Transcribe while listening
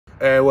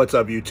Hey, what's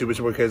up, YouTube? It's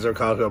your kids are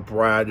calling a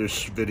brand new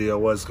video.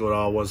 What's going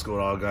on? What's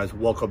going on, guys?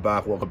 Welcome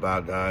back,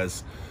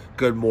 guys.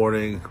 Good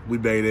morning. We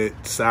made it.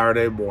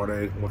 Saturday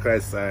morning. What can I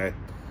say?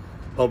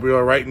 Hope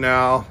you're right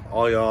now.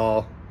 All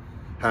y'all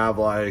have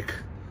like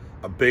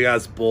a big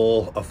ass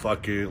bowl of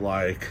fucking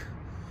like,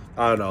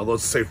 I don't know,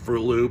 let's say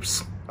Fruit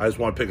Loops. I just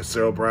want to pick a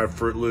cereal brand,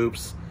 Fruit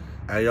Loops.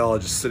 And y'all are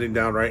just sitting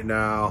down right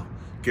now,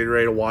 getting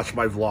ready to watch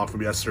my vlog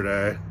from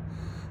yesterday.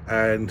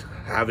 And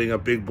having a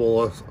big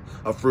bowl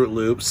of Fruit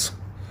Loops.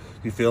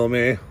 You feel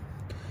me?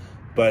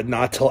 But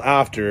not till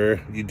after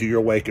you do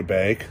your wake and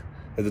bake.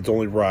 And it's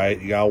only right.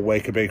 You gotta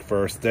wake and bake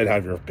first, then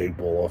have your big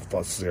bowl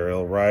of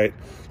cereal, right?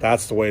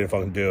 That's the way to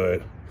fucking do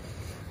it.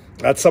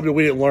 That's something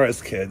we didn't learn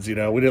as kids, you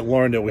know? We didn't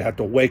learn that we have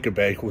to wake and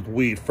bake with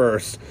wheat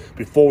first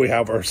before we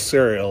have our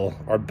cereal,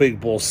 our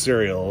big bowl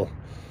cereal,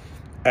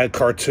 and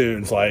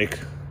cartoons. Like,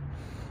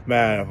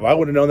 man, if I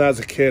would have known that as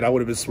a kid, I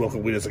would have been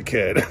smoking weed as a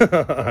kid.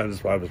 I'm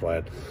just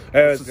playing.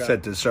 Let's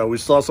set this show. We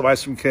still have some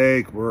ice cream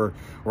cake. We're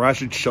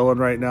actually chilling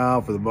right now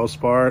for the most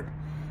part.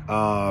 You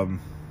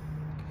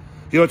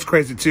know what's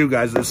crazy too,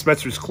 guys? The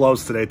dispensary's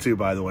closed today too,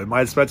 by the way.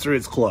 My dispensary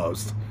is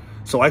closed.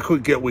 So I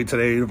couldn't get weed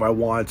today even if I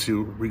wanted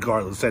to,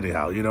 regardless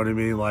anyhow. You know what I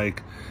mean?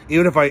 Like,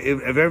 even if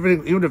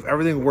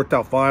everything worked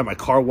out fine, my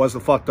car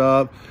wasn't fucked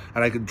up,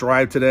 and I could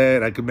drive today,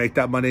 and I could make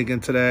that money again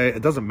today,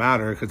 it doesn't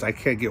matter because I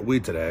can't get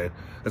weed today.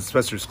 The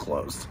dispensary's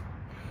closed.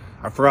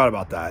 I forgot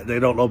about that. They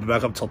don't open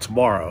back up until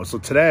tomorrow. So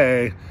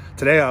today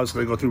I was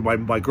going to go through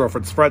my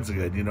girlfriend's friends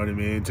again, you know what I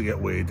mean, to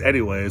get weed.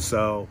 Anyway,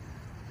 so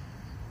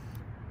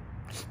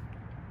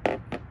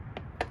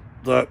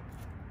look.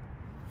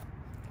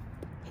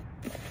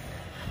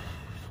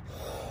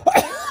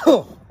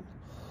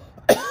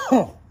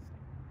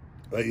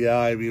 But yeah,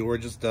 I mean, we're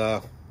just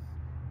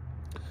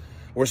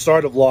we're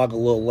starting to vlog a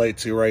little late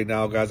too right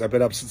now, guys. I've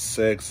been up since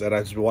 6 and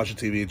I've just been watching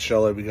TV and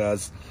chilling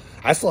because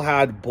I still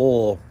had a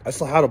bowl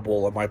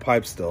in my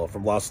pipe still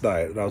from last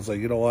night, and I was like,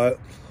 you know what,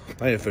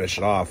 I need to finish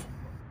it off.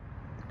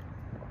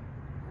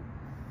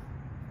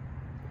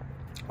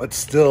 But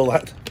still,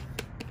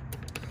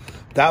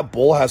 that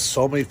bowl has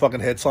so many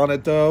fucking hits on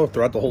it though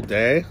throughout the whole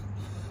day.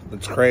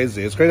 It's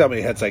crazy. It's crazy how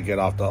many hits I get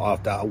off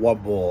that one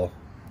bowl.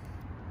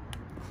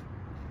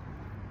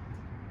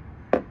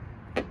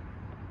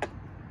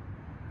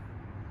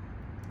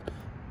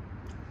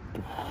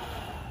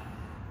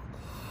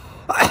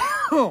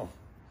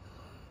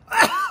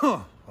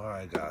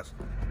 Alright, guys.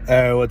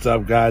 Hey, what's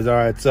up, guys?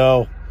 Alright,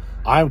 so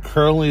I'm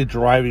currently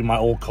driving my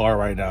old car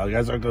right now. You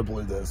guys aren't gonna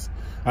believe this.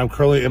 I'm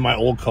currently in my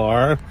old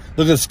car.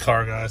 Look at this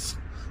car, guys.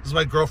 This is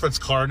my girlfriend's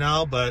car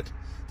now, but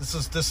this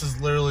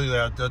is literally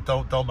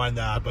don't mind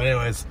that. But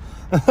anyways,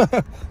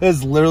 this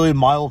is literally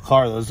my old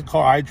car. This is a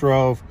car I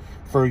drove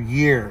for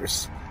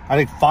years. I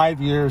think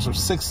 5 years or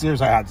 6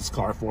 years I had this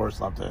car for or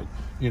something,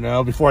 you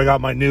know, before I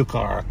got my new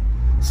car.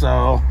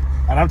 So,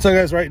 and I'm telling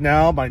you guys right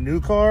now, my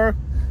new car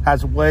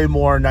has way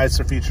more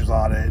nicer features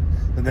on it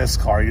than this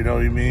car, you know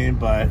what I mean?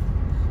 But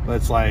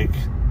it's like,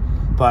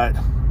 but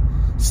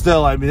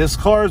still, I mean, this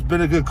car has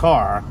been a good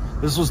car.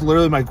 This was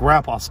literally my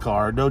grandpa's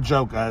car. No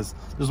joke, guys.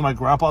 This was my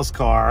grandpa's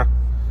car.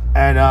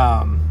 And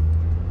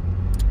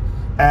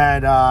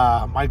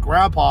my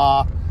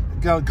grandpa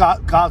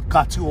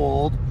got too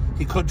old.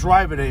 He couldn't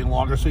drive it any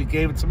longer, so he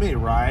gave it to me,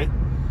 right?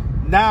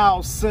 Now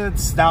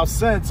since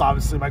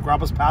obviously my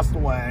grandpa's passed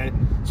away,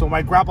 so when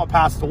my grandpa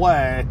passed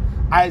away,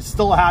 I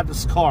still had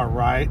this car,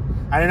 right?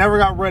 And I never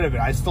got rid of it.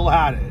 I still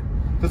had it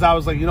because I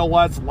was like, you know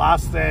what? It's the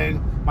last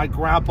thing my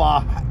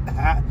grandpa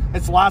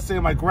it's the last thing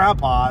of my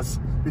grandpa's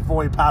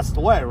before he passed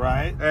away,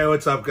 right? Hey,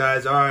 what's up,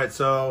 guys? All right,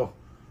 so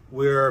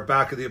we're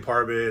back at the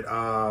apartment.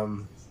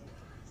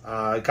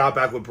 I got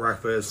back with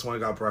breakfast. When I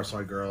got breakfast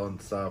with my girl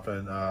and stuff,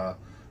 and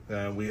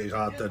we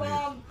got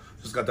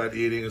just got that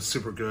eating. It's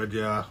super good,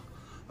 yeah.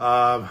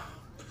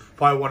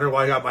 Probably wondering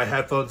why I got my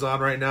headphones on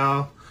right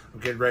now. I'm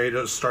getting ready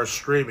to start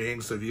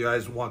streaming, so if you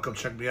guys want to come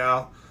check me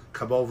out,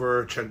 come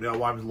over, check me out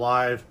while I'm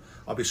live.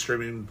 I'll be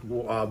streaming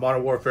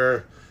Modern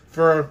Warfare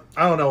for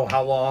I don't know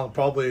how long.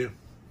 Probably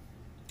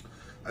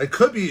it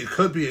could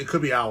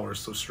be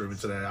hours of streaming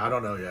today. I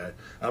don't know yet.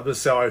 I'm gonna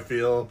see how I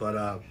feel,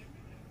 but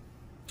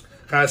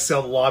kind of see how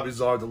the lobbies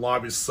are. The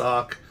lobbies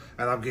suck,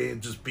 and I'm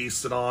getting just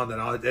beasted on,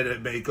 and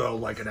it may go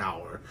like an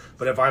hour.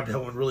 But if I'm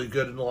doing really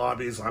good in the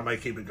lobbies, I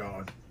might keep it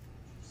going.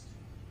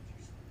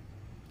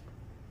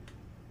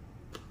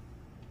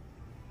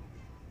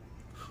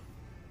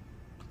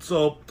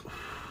 So,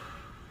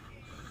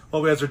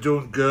 hope you guys are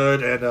doing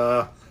good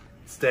and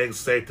staying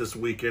safe this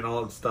weekend,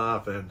 all that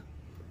stuff. And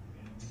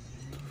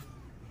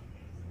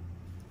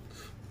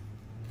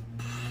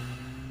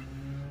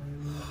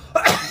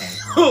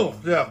oh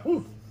yeah.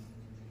 Whew.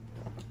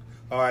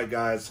 All right,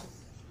 guys.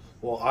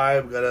 Well,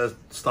 I'm gonna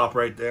stop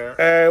right there.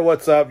 Hey,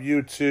 what's up,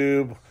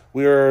 YouTube?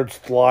 We are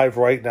live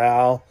right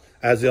now,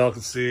 as y'all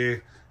can see.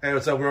 Hey,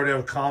 what's up? We already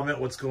have a comment.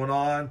 What's going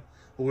on?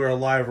 We're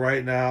live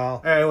right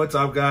now. Hey, what's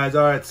up, guys?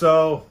 All right,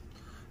 so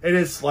it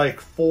is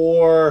like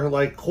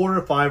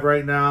 4:45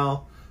 right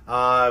now.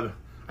 I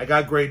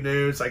got great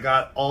news. I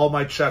got all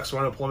my checks for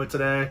unemployment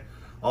today.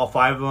 all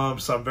 5 of them.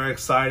 So I'm very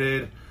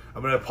excited.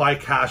 I'm gonna probably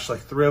cash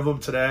like 3 of them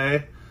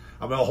today.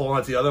 I'm gonna hold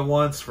on to the other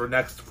ones for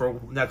next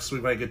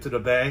week when I get to the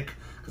bank,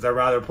 because I'd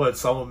rather put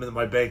some of them in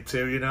my bank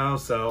too, you know.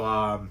 So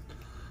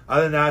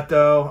other than that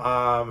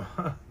though,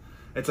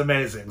 it's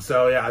amazing.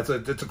 So yeah, it's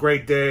a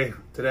great day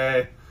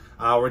today.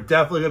 We're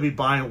definitely gonna be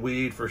buying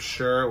weed for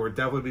sure. We're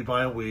definitely be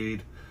buying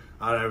weed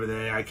on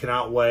everything. I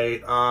cannot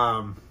wait.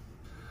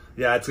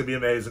 Yeah, it's gonna be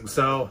amazing.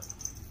 So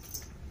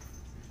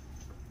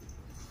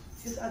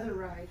his other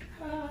ride.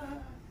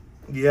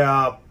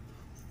 Yeah,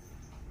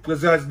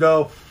 because you guys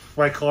know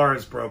my car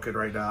is broken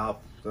right now.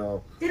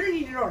 So They don't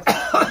need your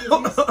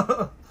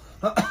door.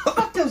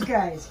 Fuck those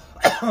guys.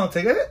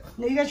 Take it?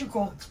 No, you guys are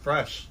cool. It's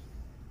fresh.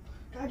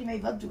 God, you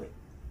made love to it.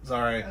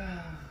 Sorry.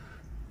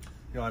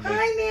 You want Hi,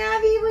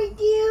 Mavi, what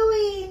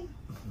you doing?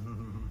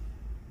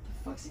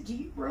 The fuck's it to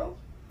you, bro?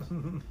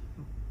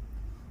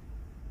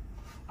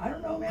 I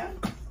don't know, man.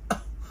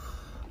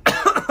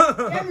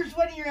 Damn, you're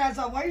sweating your ass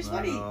off. Why are you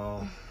sweating?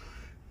 Why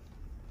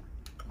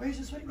are you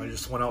so sweaty? I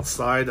just went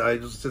outside. I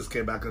just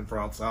came back in from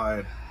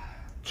outside.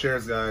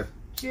 Cheers, guys.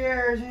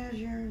 Cheers.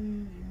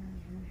 Cheers.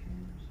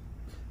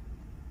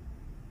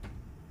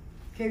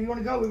 Okay, if you want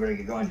to go, we better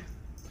get going.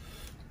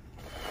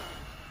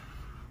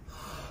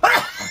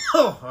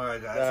 All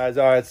right, guys.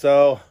 All right,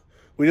 so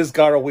we just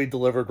got our weed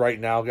delivered right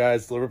now,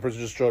 guys. Delivery person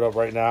just showed up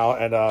right now,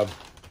 and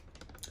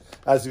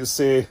as you can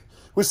see,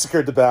 we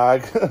secured the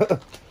bag.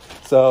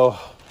 So,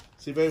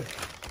 see, babe,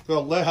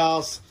 go Lit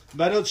House,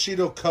 Meadow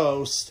Cheeto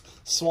Coast,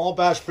 small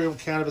batch premium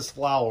cannabis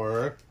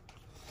flower,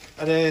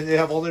 and then they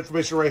have all the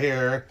information right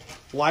here.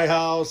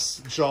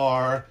 Lighthouse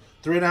jar,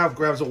 3.5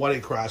 grams of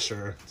Wedding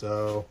Crasher,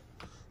 so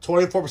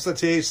 24%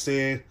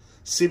 THC.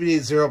 CBD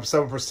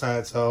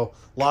 0.7%, so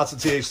lots of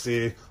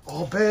THC.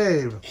 Oh,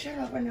 babe. Shut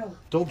up, I know.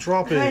 Don't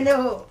drop it. I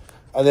know.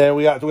 And then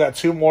we got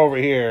 2 more over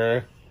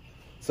here.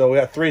 So we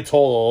got 3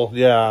 total.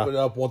 Yeah. Put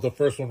up with the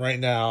first one right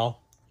now.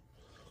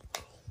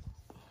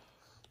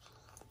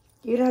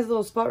 It has a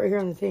little spot right here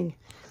on the thing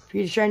for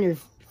you to shine your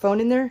phone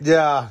in there.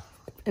 Yeah.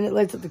 And it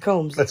lights up the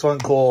combs. That's one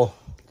cool.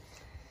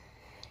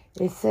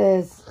 It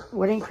says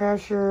Wedding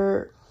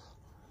Crasher.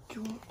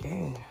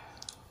 Dang.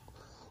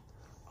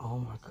 Oh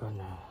my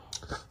goodness.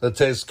 That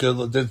tastes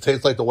good. It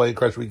tastes like the Wedding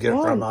Crasher we get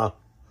from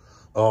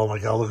oh my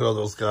god, look at all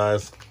those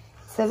guys.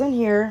 It says in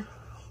here,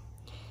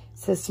 it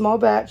says small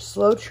batch,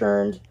 slow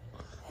churned,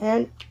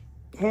 hand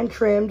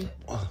trimmed.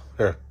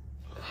 Here.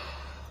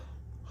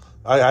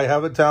 I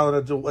have it down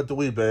at the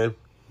weed, babe.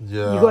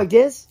 Yeah. You go like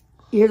this,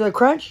 you hear the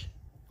crunch,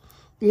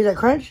 and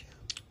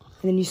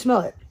then you smell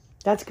it.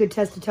 That's a good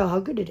test to tell how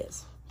good it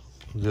is.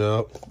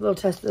 Yep. A little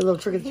trick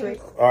of the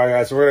trade. All right,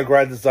 guys, so we're going to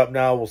grind this up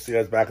now. We'll see you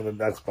guys back in the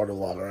next part of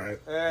the vlog, all right?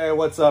 Hey,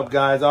 what's up,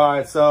 guys? All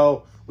right,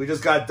 so we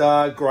just got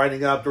done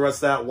grinding up the rest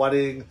of that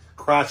Wedding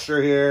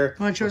Crasher here.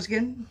 Want to show us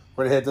again?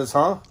 We're going to hit this,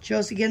 huh? Show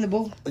us again the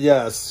bowl.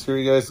 Yes, here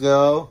you guys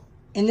go.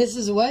 And this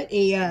is what?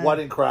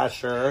 Wedding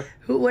Crasher.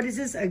 What is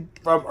this?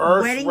 From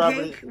Earth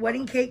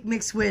Wedding cake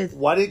mixed with...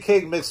 Wedding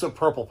cake mixed with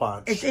Purple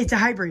Punch. It's a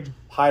hybrid.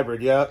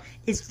 Hybrid, yeah.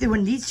 It's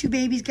when these 2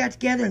 babies got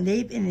together and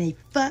they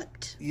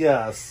fucked.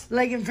 Yes.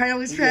 Like in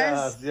Final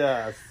Express.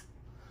 Yes.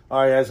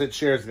 All right, guys. So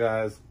cheers,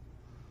 guys.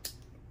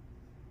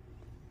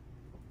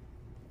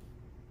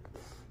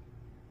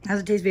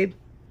 How's it taste, babe?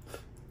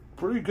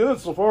 Pretty good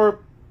so far.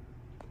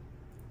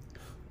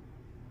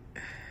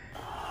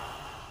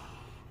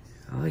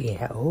 Oh,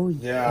 yeah.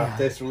 Yeah, it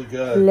tastes really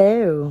good.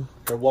 Hello.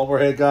 Okay, one more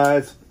hit,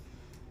 guys.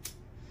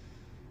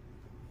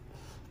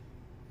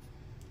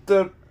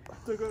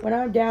 When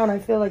I'm down, I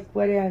feel like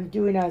I'm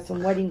doing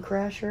some Wedding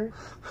Crasher.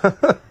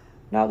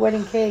 Not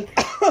wedding cake.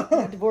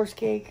 Not divorce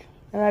cake.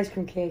 Not ice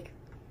cream cake.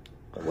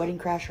 But Wedding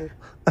Crasher.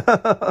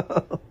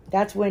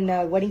 That's when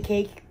Wedding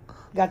Cake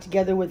got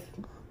together with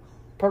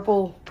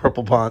Purple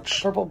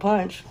Punch.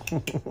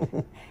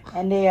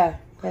 And they,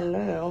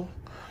 hello.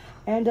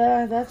 And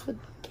that's what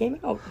came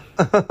out.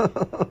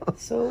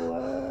 So,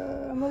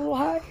 I'm a little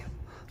high.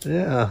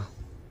 Yeah.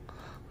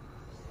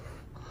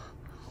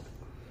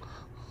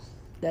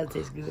 That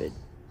tastes good.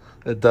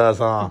 It does,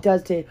 huh? It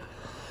does taste.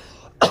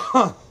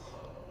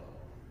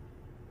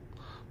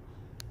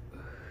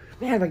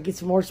 Man, if I get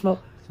some more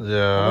smoke.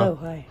 Yeah. Hello,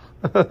 hi.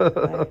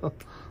 Hi.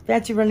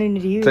 Fancy running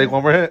into you. Take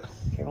one more hit.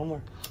 Okay, one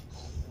more.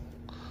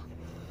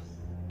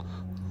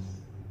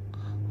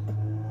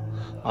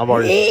 I'm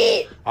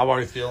already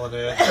feeling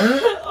it.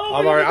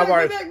 I'm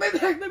already.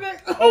 My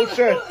back. Oh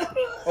shit.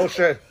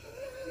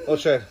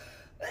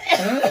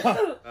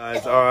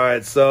 Guys, all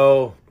right,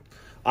 so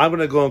I'm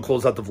gonna go and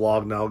close out the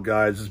vlog now,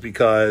 guys, just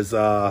because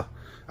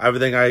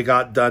everything I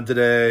got done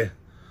today,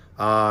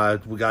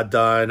 we got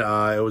done.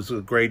 It was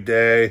a great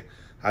day.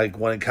 I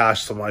went and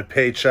cashed some of my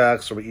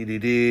paychecks from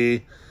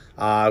EDD.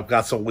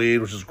 Got some weed,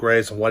 which is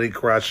great. Some Wedding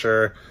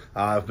Crasher.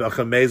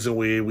 Amazing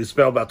weed. We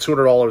spent about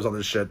 $200 on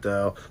this shit,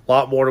 though. A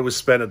lot more than we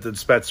spent at the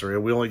dispensary.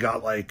 We only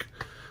got like,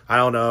 I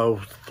don't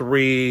know,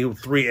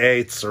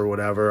 3/8 or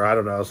whatever. I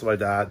don't know, something like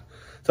that.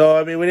 So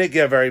I mean, we didn't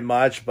get very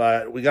much,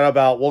 but we got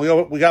about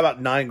we got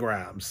about 9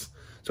 grams.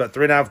 So at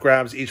 3.5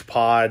 grams each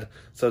pod.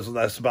 So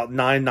that's about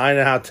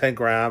 9.5, 10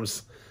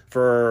 grams.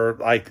 for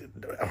like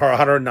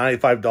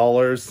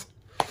 $195.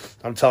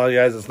 I'm telling you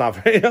guys, it's not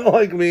very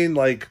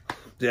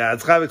yeah,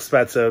 it's kind of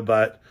expensive,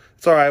 but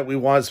it's all right. We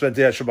want to spend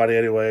the extra money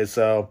anyway,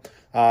 so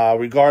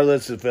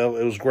regardless, it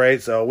was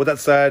great. So with that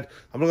said,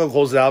 I'm gonna go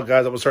close it out,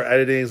 guys. I'm gonna start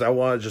editing. So I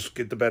want to just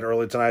get to bed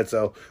early tonight.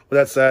 So with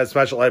that said,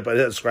 smash the like button,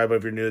 hit subscribe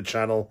if you're new to the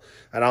channel,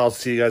 and I'll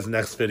see you guys in the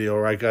next video.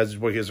 All right, guys,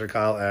 your boy Kaiser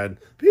Kyle, and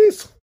peace.